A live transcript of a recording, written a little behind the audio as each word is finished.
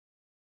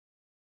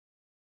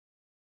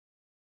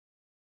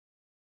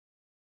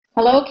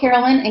Hello,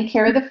 Carolyn and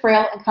Kara the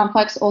Frail and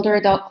Complex Older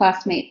Adult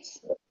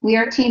classmates. We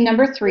are team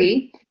number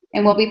 3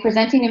 and will be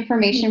presenting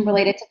information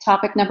related to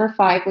topic number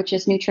 5, which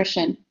is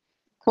nutrition.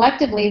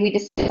 Collectively,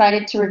 we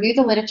decided to review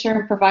the literature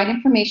and provide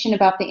information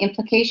about the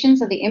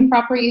implications of the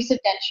improper use of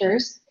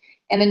dentures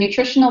and the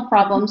nutritional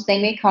problems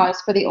they may cause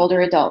for the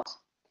older adult.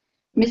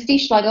 Misty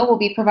Schlegel will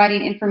be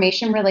providing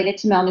information related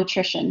to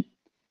malnutrition.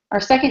 Our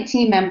second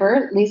team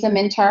member, Lisa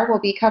Mintar, will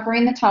be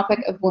covering the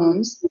topic of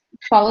wounds,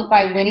 followed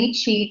by Winnie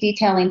Chi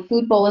detailing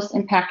food bolus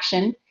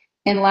impaction,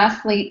 and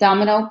lastly,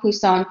 Domino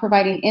Pousson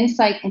providing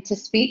insight into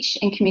speech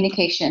and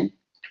communication.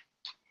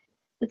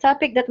 The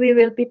topic that we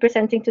will be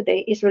presenting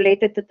today is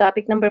related to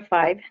topic number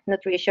 5,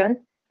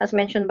 nutrition, as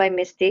mentioned by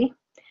Misty.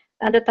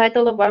 And the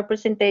title of our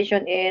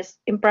presentation is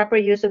Improper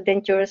Use of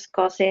Dentures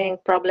Causing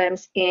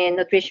Problems in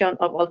Nutrition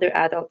of Older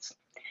Adults.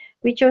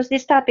 We chose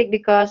this topic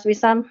because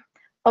some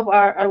of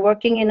are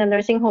working in a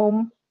nursing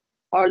home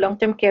or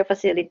long-term care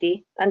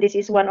facility, and this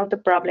is one of the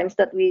problems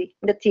that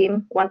the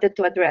team wanted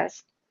to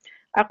address.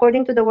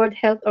 According to the World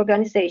Health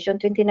Organization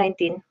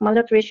 2019,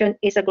 malnutrition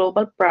is a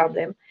global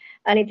problem,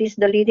 and it is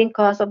the leading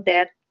cause of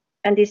death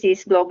and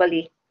disease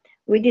globally.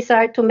 We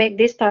decided to make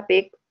this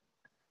topic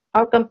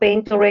our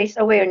campaign to raise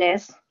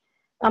awareness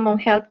among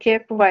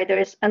healthcare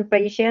providers and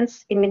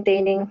patients in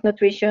maintaining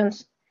nutrition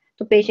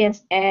to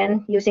patients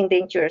and using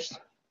dentures.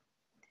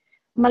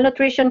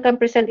 Malnutrition can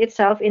present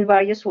itself in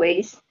various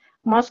ways.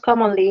 Most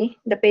commonly,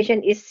 the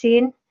patient is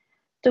seen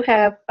to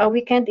have a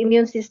weakened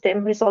immune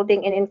system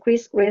resulting in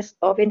increased risk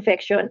of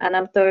infection and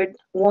impaired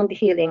wound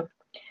healing.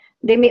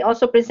 They may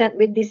also present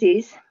with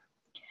disease,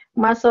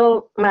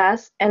 muscle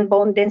mass, and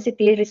bone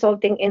density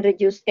resulting in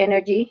reduced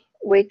energy,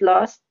 weight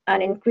loss,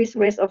 and increased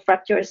risk of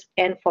fractures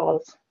and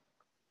falls.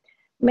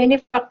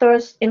 Many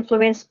factors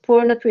influence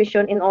poor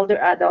nutrition in older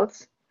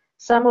adults.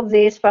 Some of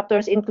these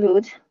factors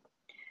include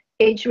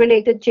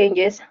age-related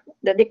changes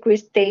that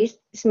decrease taste,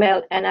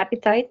 smell, and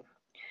appetite,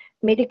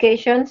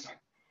 medications,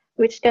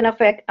 which can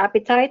affect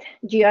appetite,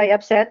 GI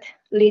upset,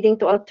 leading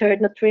to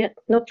altered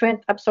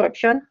nutrient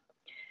absorption,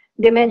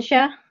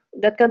 dementia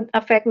that can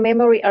affect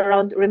memory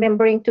around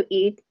remembering to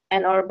eat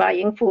and or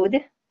buying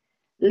food,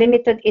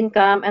 limited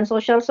income and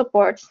social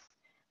supports,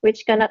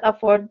 which cannot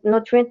afford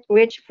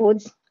nutrient-rich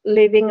foods,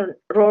 living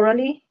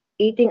rurally,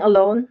 eating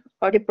alone,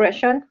 or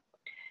depression,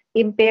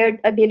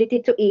 impaired ability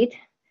to eat,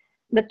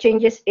 the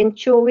changes in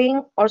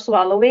chewing or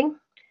swallowing,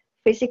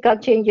 physical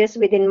changes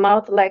within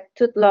mouth like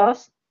tooth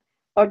loss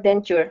or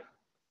denture.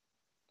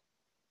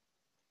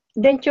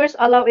 Dentures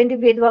allow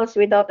individuals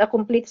without a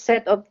complete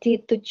set of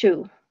teeth to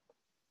chew.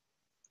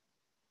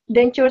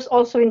 Dentures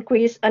also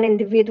increase an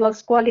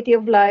individual's quality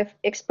of life,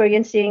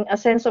 experiencing a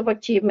sense of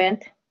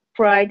achievement,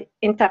 pride,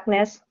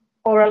 intactness,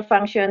 oral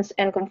functions,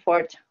 and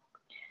comfort.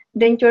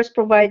 Dentures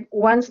provide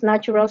one's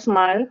natural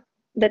smile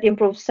that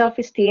improves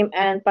self-esteem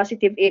and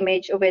positive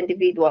image of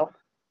individual.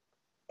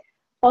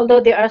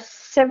 Although there are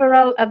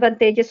several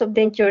advantages of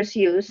dentures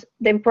use,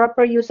 the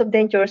improper use of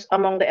dentures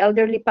among the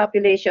elderly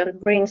population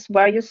brings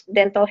various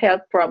dental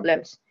health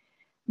problems.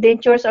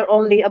 Dentures are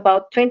only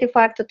about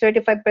 25 to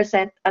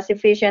 35% as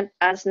efficient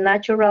as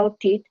natural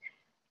teeth,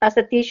 as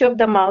the tissue of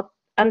the mouth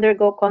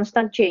undergo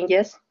constant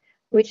changes,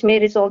 which may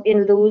result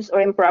in loose or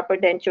improper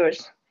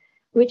dentures,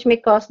 which may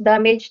cause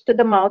damage to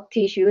the mouth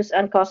tissues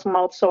and cause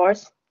mouth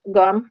sores,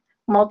 gum,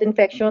 mouth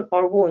infection,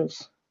 or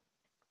wounds.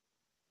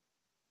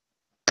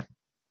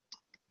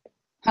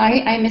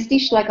 Hi, I'm Misty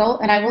Schlegel,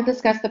 and I will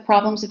discuss the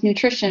problems of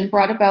nutrition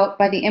brought about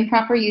by the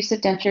improper use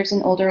of dentures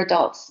in older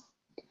adults.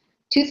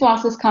 Tooth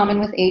loss is common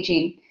with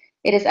aging.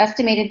 It is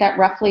estimated that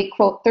roughly,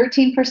 quote,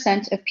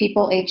 13% of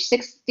people aged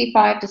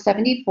 65 to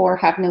 74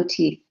 have no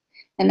teeth,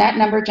 and that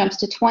number jumps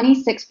to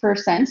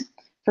 26%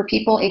 for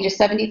people ages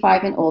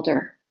 75 and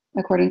older,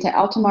 according to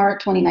Altamar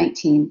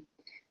 2019.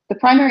 The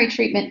primary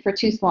treatment for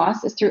tooth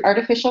loss is through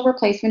artificial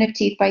replacement of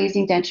teeth by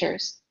using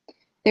dentures.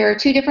 There are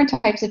two different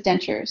types of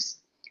dentures.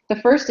 The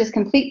first is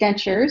complete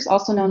dentures,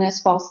 also known as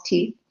false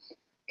teeth.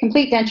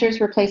 Complete dentures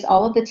replace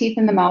all of the teeth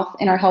in the mouth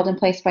and are held in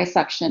place by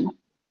suction.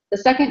 The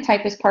second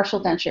type is partial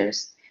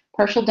dentures.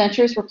 Partial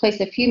dentures replace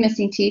a few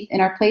missing teeth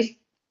and are placed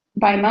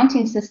by a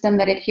mounting system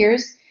that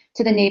adheres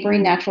to the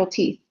neighboring natural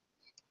teeth.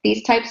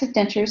 These types of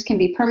dentures can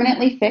be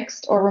permanently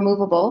fixed or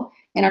removable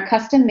and are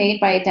custom made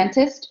by a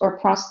dentist or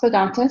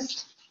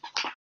prosthodontist.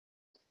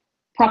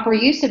 Proper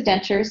use of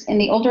dentures in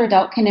the older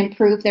adult can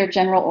improve their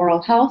general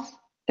oral health,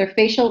 their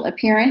facial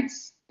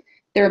appearance,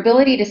 their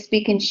ability to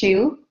speak and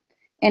chew,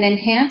 and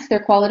enhance their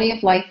quality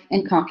of life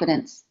and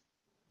confidence.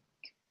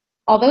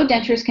 Although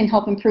dentures can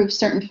help improve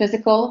certain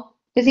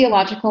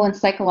physiological, and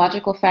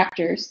psychological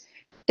factors,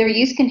 their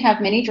use can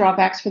have many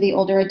drawbacks for the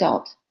older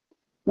adult.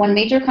 One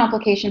major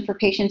complication for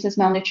patients is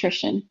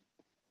malnutrition.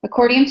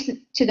 According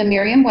to the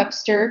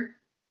Merriam-Webster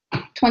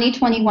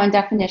 2021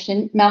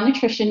 definition,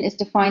 malnutrition is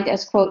defined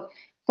as, quote,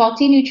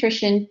 faulty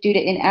nutrition due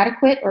to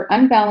inadequate or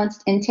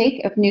unbalanced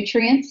intake of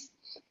nutrients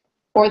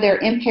or their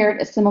impaired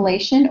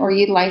assimilation or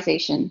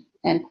utilization,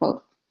 end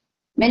quote.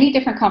 Many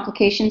different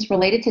complications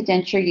related to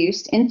denture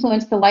use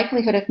influence the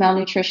likelihood of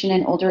malnutrition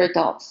in older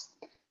adults,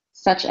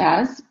 such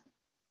as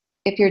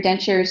if your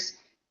dentures,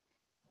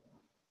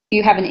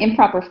 you have an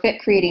improper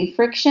fit creating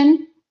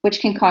friction, which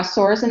can cause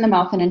sores in the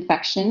mouth and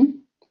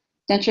infection.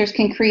 Dentures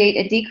can create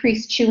a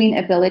decreased chewing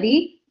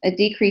ability, a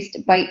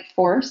decreased bite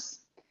force,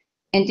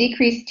 and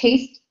decreased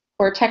taste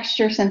or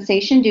texture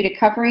sensation due to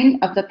covering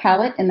of the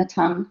palate and the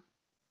tongue.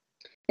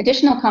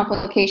 Additional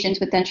complications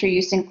with denture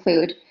use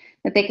include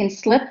that they can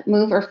slip,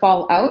 move, or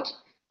fall out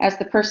as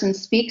the person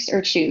speaks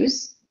or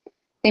chews.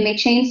 They may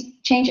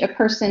change a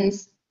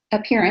person's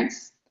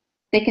appearance.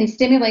 They can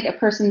stimulate a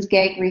person's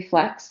gag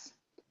reflex,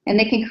 and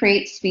they can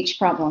create speech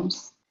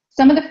problems.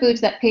 Some of the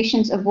foods that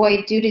patients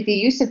avoid due to the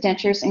use of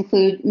dentures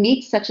include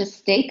meats such as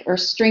steak or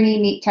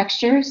stringy meat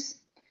textures,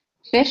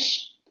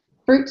 fish,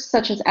 fruits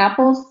such as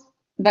apples,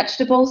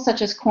 vegetables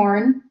such as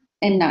corn,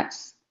 and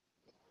nuts,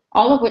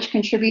 all of which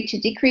contribute to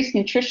decreased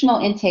nutritional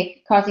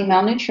intake, causing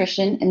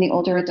malnutrition in the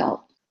older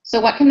adult.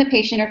 So what can the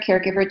patient or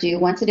caregiver do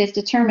once it is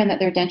determined that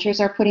their dentures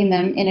are putting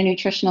them in a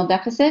nutritional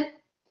deficit?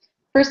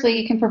 Firstly,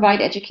 you can provide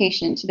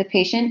education to the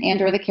patient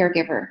and or the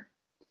caregiver.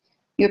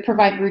 You would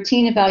provide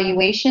routine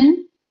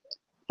evaluation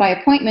by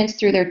appointments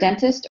through their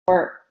dentist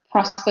or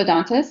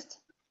prosthodontist.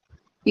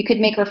 You could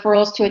make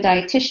referrals to a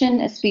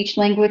dietitian, a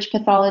speech-language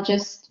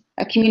pathologist,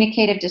 a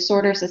communicative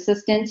disorders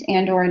assistant,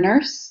 and or a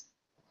nurse.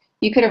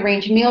 You could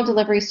arrange meal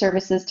delivery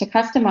services to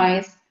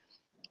customize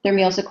their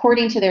meals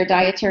according to their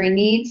dietary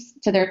needs,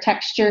 to their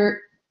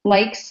texture,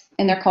 likes,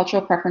 and their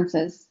cultural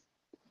preferences.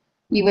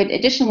 You would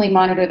additionally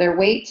monitor their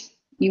weight.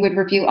 You would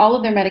review all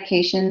of their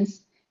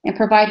medications and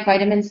provide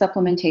vitamin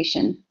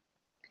supplementation.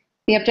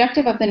 The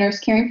objective of the nurse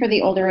caring for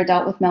the older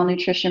adult with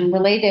malnutrition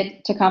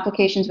related to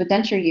complications with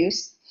denture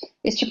use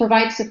is to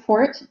provide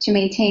support to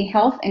maintain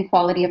health and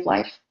quality of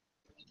life.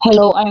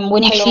 Hello, I'm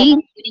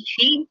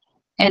Winichi,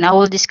 and I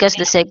will discuss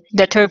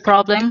the third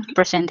problem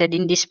presented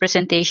in this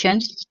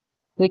presentation,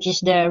 which is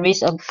the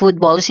risk of food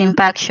bolus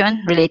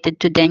impaction related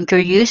to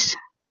denture use.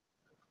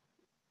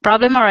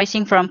 Problem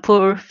arising from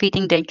poor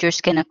fitting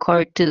dentures can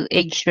occur to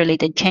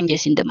age-related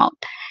changes in the mouth.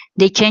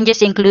 The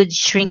changes include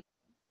shrinkage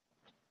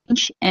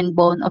and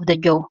bone of the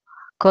jaw,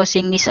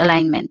 causing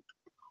misalignment.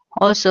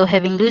 Also,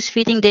 having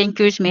loose-fitting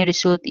dentures may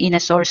result in a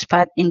sore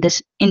spot in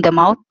the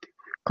mouth,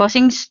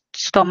 causing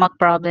stomach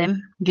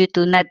problem due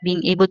to not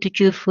being able to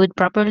chew food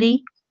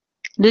properly.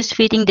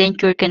 Loose-fitting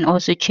denture can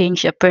also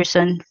change a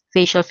person's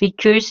facial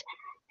features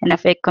and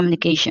affect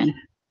communication.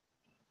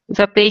 If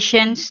a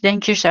patient's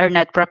dentures are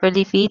not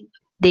properly fit,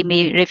 they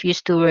may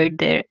refuse to wear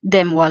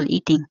them while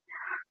eating,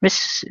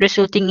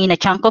 resulting in a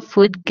chunk of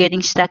food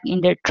getting stuck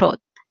in their throat.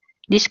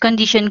 This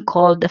condition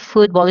called the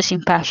food bolus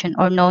impaction,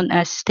 or known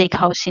as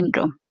steakhouse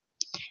syndrome.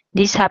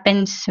 This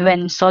happens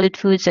when solid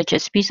foods such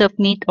as piece of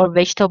meat or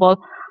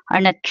vegetable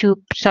are not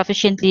chewed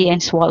sufficiently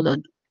and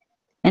swallowed,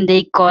 and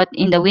they caught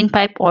in the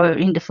windpipe or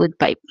in the food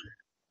pipe.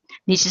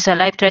 This is a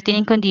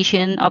life-threatening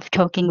condition of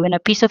choking when a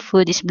piece of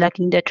food is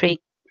blocking the trach.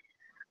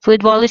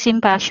 Food bolus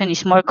impaction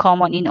is more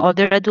common in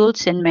older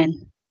adults and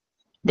men.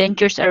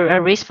 Dentures are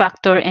a risk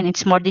factor, and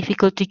it's more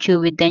difficult to chew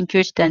with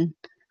dentures than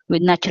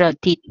with natural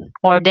teeth,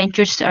 or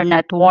dentures are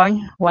not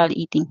worn while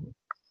eating.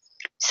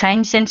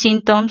 Signs and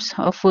symptoms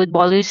of food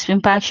bolus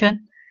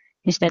impaction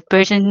is that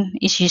person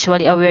is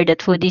usually aware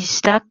that food is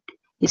stuck,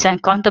 is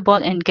uncomfortable,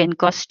 and can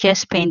cause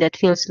chest pain that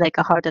feels like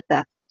a heart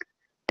attack.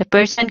 The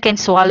person can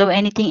swallow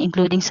anything,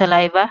 including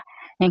saliva,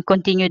 and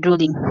continue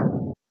drooling.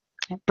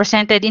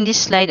 Presented in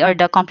this slide are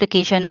the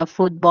complications of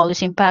food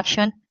bolus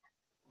impaction.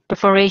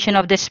 Perforation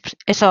of the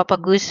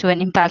esophagus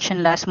when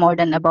impaction lasts more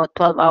than about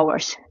 12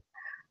 hours.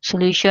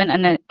 Solution: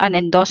 an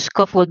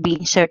endoscope will be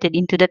inserted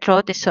into the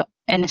throat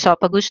and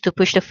esophagus to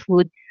push the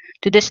food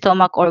to the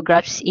stomach or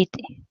grasp it,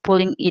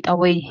 pulling it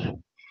away.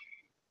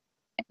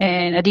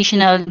 An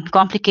additional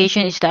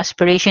complication is the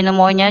aspiration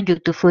pneumonia due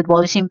to food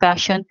bolus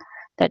impaction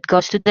that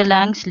goes to the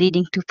lungs,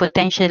 leading to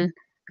potentially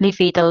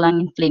fatal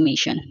lung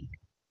inflammation.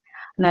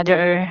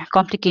 Another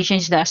complication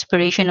is the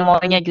aspiration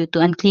pneumonia due to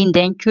unclean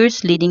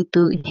dentures, leading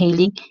to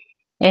inhaling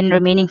and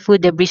remaining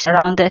food debris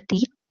around the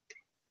teeth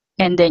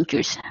and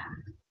dentures.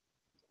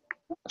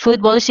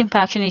 Food bolus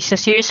impaction is a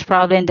serious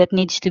problem that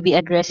needs to be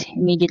addressed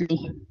immediately.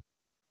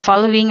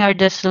 Following are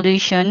the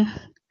solutions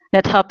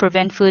that help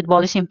prevent food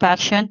bolus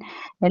impaction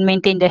and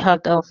maintain the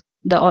health of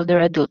the older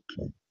adult.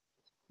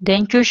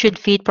 Dentures should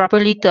fit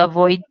properly to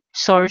avoid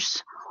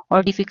sores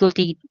or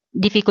difficulty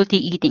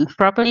eating.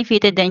 Properly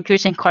fitted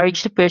dentures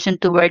encourage the person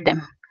to wear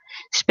them,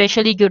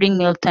 especially during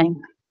mealtime.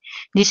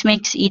 This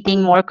makes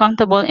eating more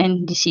comfortable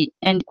and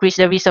decrease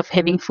the risk of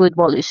having food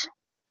bolus.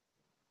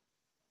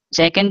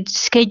 Second,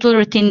 schedule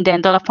routine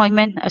dental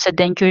appointment, as a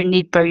denture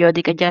need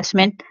periodic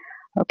adjustment,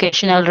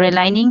 occasional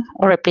relining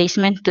or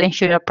replacement to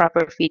ensure a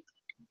proper fit.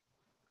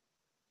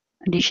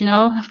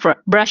 Additional,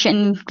 brush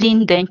and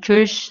clean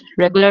dentures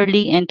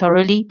regularly and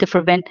thoroughly to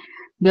prevent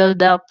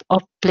buildup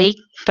of plaque,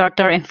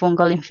 tartar, and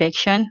fungal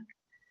infection.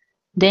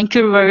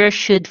 Denture wearers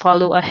should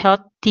follow a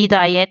healthy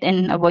diet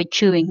and avoid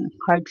chewing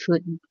hard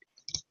food.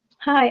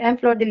 Hi, I'm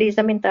Flor de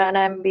Lisa Minta, and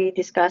I'll be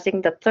discussing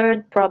the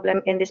third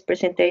problem in this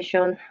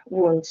presentation,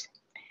 wounds.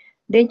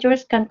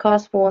 Dentures can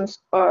cause wounds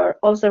or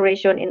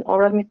ulceration in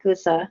oral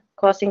mucosa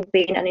causing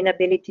pain and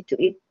inability to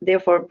eat,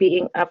 therefore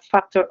being a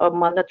factor of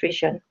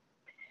malnutrition.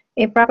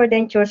 Improper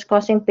dentures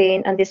causing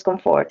pain and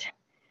discomfort.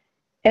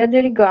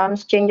 Elderly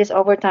gums changes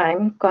over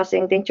time,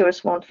 causing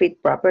dentures won't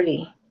fit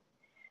properly.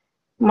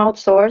 Mouth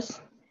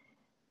sores.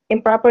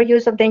 Improper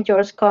use of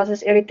dentures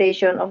causes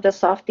irritation of the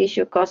soft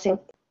tissue, causing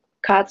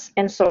cuts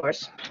and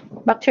sores.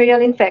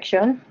 Bacterial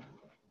infection.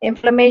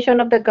 Inflammation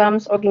of the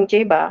gums or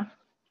gingiva.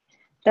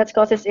 That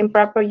causes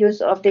improper use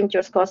of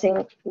dentures,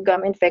 causing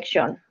gum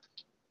infection.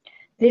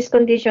 These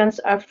conditions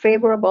are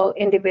favorable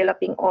in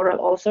developing oral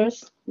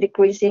ulcers,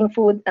 decreasing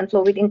food and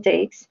fluid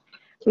intakes,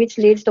 which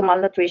leads to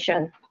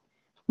malnutrition.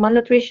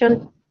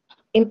 Malnutrition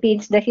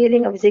impedes the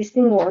healing of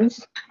existing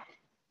wounds.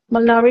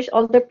 Malnourished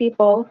older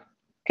people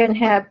can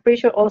have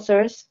pressure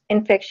ulcers,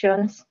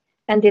 infections,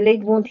 and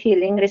delayed wound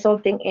healing,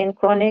 resulting in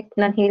chronic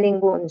non-healing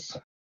wounds.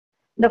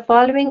 The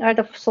following are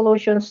the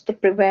solutions to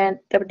prevent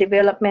the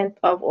development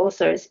of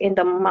ulcers in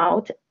the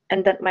mouth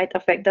and that might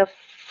affect the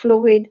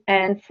fluid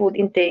and food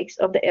intakes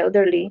of the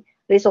elderly,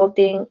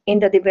 resulting in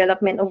the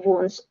development of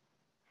wounds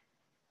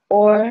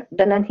or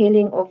the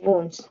non-healing of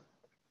wounds.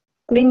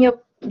 Clean your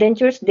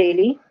dentures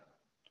daily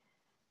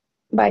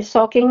by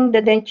soaking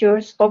the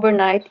dentures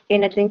overnight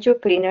in a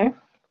denture cleaner,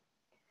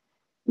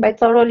 by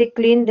thoroughly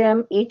clean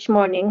them each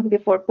morning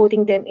before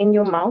putting them in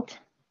your mouth,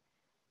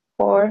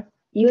 or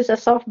use a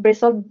soft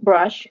bristled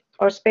brush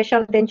or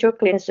special denture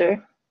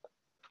cleanser.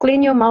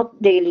 Clean your mouth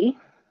daily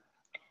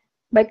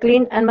by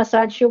clean and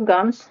massage your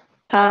gums,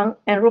 tongue,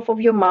 and roof of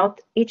your mouth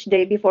each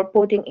day before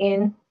putting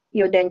in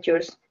your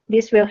dentures.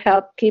 This will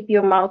help keep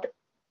your mouth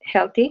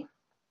healthy.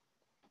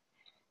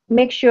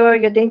 Make sure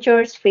your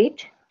dentures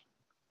fit.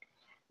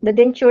 The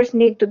dentures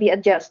need to be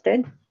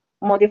adjusted,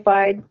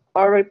 modified,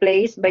 or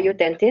replaced by your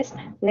dentist.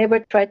 Never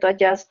try to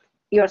adjust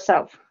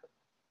yourself.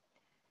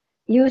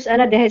 Use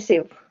an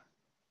adhesive.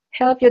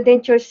 Help your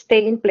dentures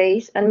stay in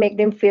place and make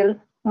them feel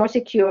more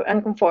secure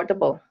and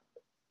comfortable.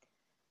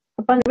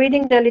 Upon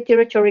reading the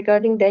literature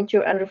regarding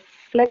denture and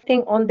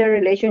reflecting on their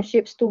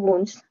relationships to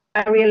wounds,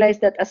 I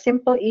realized that a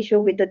simple issue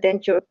with the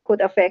denture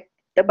could affect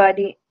the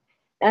body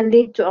and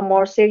lead to a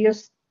more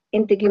serious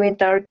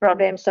integumentary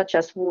problems such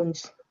as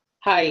wounds.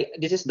 Hi,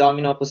 this is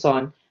Domino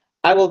Puson.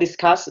 I will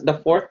discuss the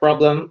fourth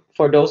problem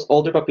for those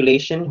older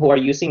population who are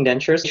using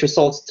dentures, which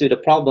results to the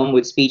problem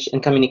with speech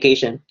and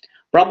communication.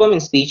 Problem in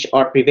speech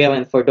are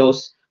prevalent for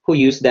those who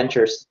use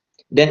dentures.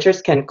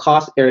 Dentures can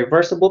cause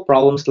irreversible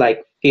problems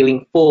like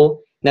feeling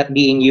full, not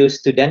being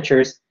used to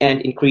dentures,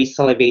 and increased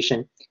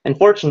salivation.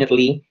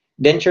 Unfortunately,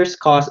 dentures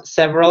cause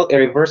several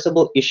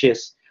irreversible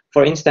issues.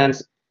 For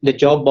instance, the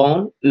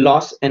jawbone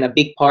loss and a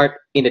big part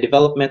in the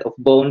development of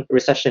bone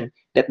recession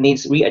that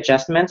needs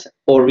readjustment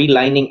or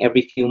relining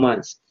every few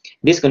months.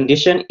 This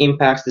condition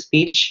impacts the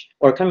speech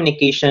or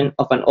communication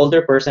of an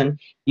older person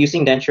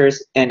using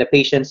dentures and the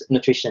patient's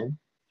nutrition.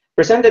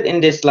 Presented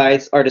in these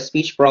slides are the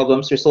speech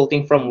problems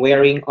resulting from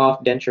wearing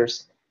of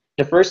dentures.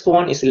 The first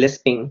one is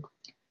lisping.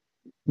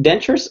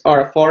 Dentures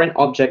are a foreign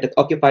object that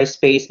occupies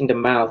space in the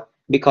mouth.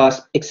 Because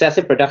of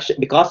excessive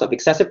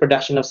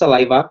production of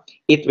saliva,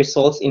 it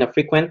results in a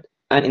frequent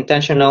and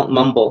intentional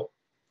mumble.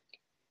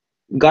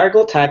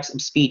 Gargle types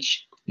of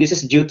speech. This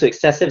is due to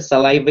excessive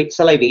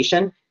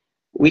salivation,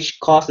 which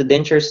cause the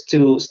dentures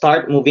to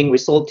start moving,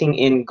 resulting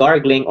in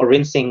gargling or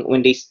rinsing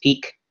when they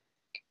speak.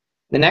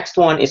 The next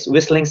one is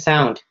whistling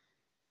sound.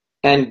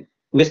 And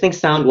whistling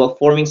sound while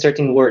forming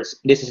certain words.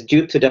 This is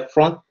due to the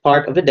front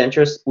part of the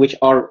dentures, which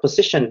are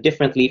positioned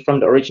differently from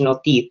the original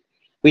teeth,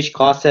 which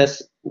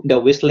causes the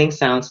whistling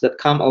sounds that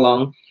come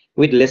along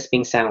with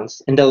lisping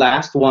sounds. And the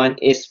last one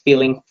is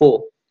feeling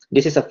full.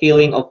 This is a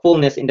feeling of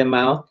fullness in the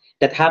mouth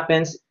that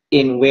happens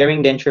in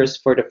wearing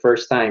dentures for the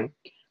first time.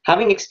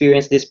 Having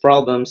experienced these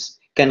problems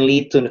can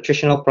lead to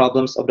nutritional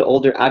problems of the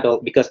older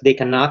adult because they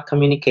cannot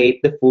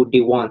communicate the food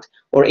they want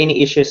or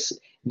any issues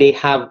they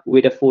have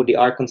with the food they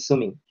are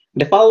consuming.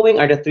 The following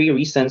are the 3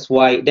 reasons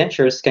why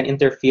dentures can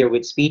interfere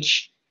with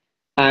speech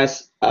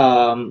as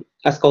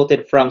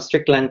quoted from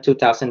Strickland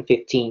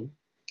 2015.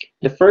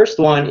 The first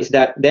one is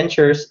that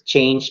dentures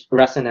change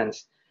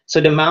resonance. So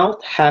the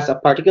mouth has a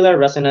particular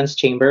resonance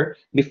chamber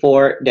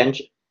before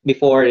the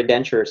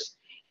dentures,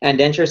 and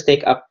dentures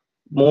take up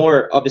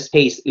more of the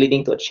space,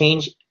 leading to a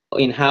change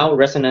in how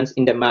resonance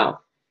in the mouth.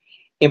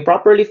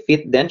 Improperly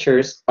fit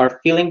dentures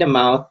are filling the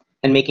mouth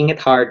and making it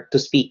hard to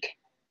speak.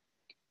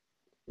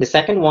 The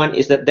second one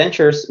is that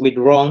dentures with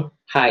wrong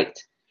height.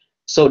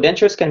 So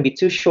dentures can be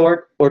too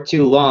short or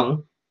too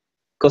long,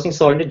 causing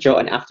sore in the jaw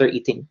and after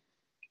eating.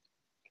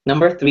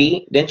 Number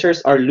 3,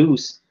 dentures are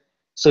loose.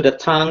 So the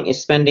tongue is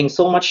spending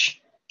so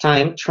much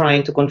time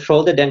trying to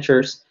control the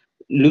dentures,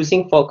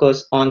 losing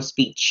focus on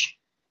speech.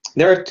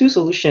 There are 2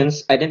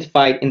 solutions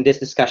identified in this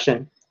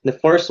discussion. The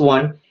first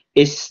one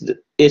is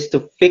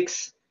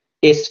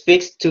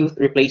fixed tooth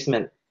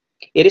replacement.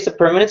 It is a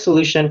permanent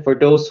solution for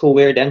those who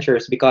wear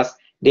dentures because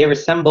they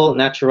resemble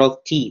natural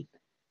teeth.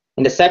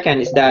 And the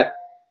second is that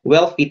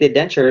well-fitted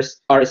dentures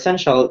are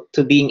essential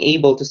to being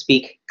able to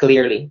speak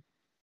clearly.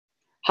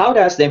 How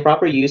does the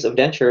improper use of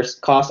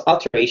dentures cause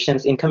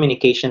alterations in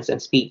communications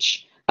and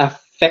speech?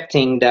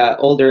 affecting the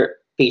older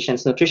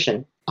patient's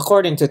nutrition.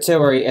 According to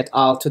Theory et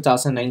al.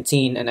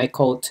 2019, and I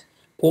quote,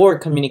 poor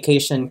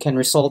communication can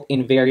result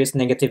in various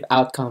negative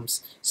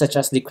outcomes, such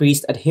as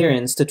decreased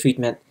adherence to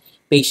treatment,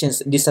 patient's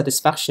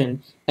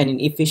dissatisfaction, and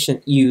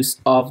inefficient use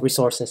of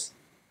resources.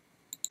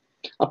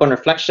 Upon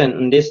reflection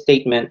on this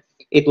statement,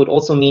 it would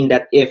also mean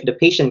that if the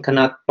patient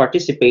cannot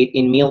participate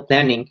in meal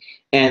planning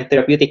and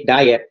therapeutic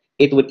diet,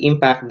 it would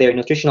impact their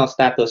nutritional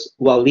status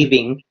while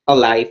living a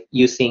life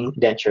using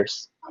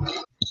dentures.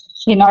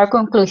 In our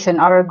conclusion,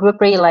 our group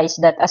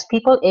realized that as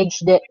people age,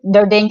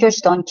 their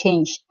dentures don't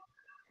change,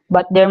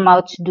 but their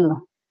mouths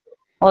do.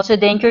 Also,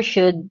 dentures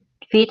should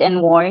fit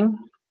and worn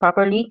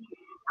properly.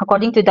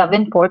 According to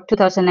Davenport,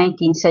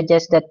 2019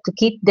 suggests that to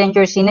keep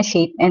dentures in a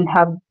shape and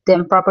have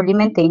them properly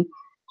maintained,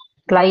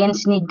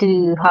 clients need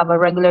to have a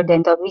regular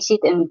dental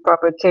visit and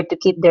proper care to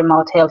keep their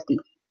mouth healthy.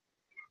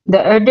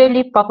 The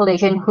elderly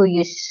population who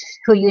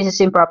uses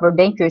improper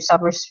dentures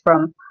suffers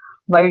from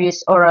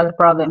various oral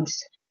problems.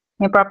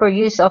 Improper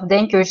use of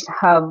dentures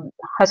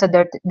has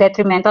a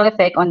detrimental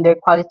effect on their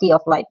quality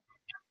of life.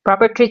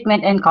 Proper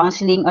treatment and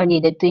counseling are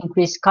needed to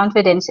increase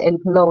confidence and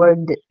lower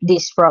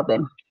this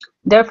problem.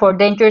 Therefore,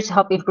 dentures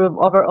help improve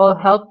overall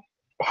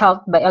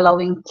health by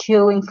allowing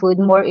chewing food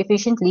more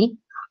efficiently.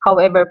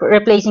 However,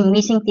 replacing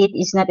missing teeth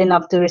is not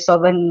enough to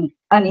resolve an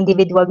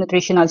individual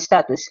nutritional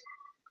status.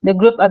 The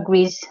group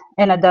agrees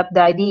and adopts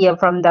the idea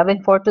from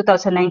Davenport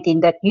 2019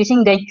 that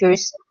using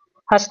dentures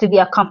has to be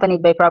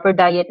accompanied by proper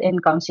diet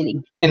and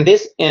counseling. And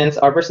this ends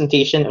our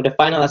presentation of the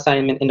final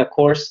assignment in the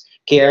course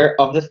Care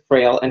of the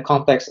Frail and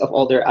Complex of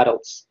Older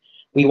Adults.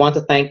 We want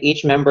to thank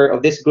each member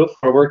of this group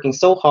for working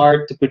so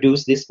hard to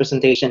produce this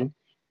presentation.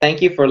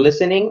 Thank you for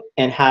listening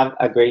and have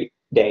a great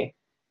day.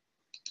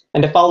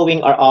 And the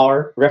following are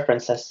our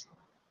references.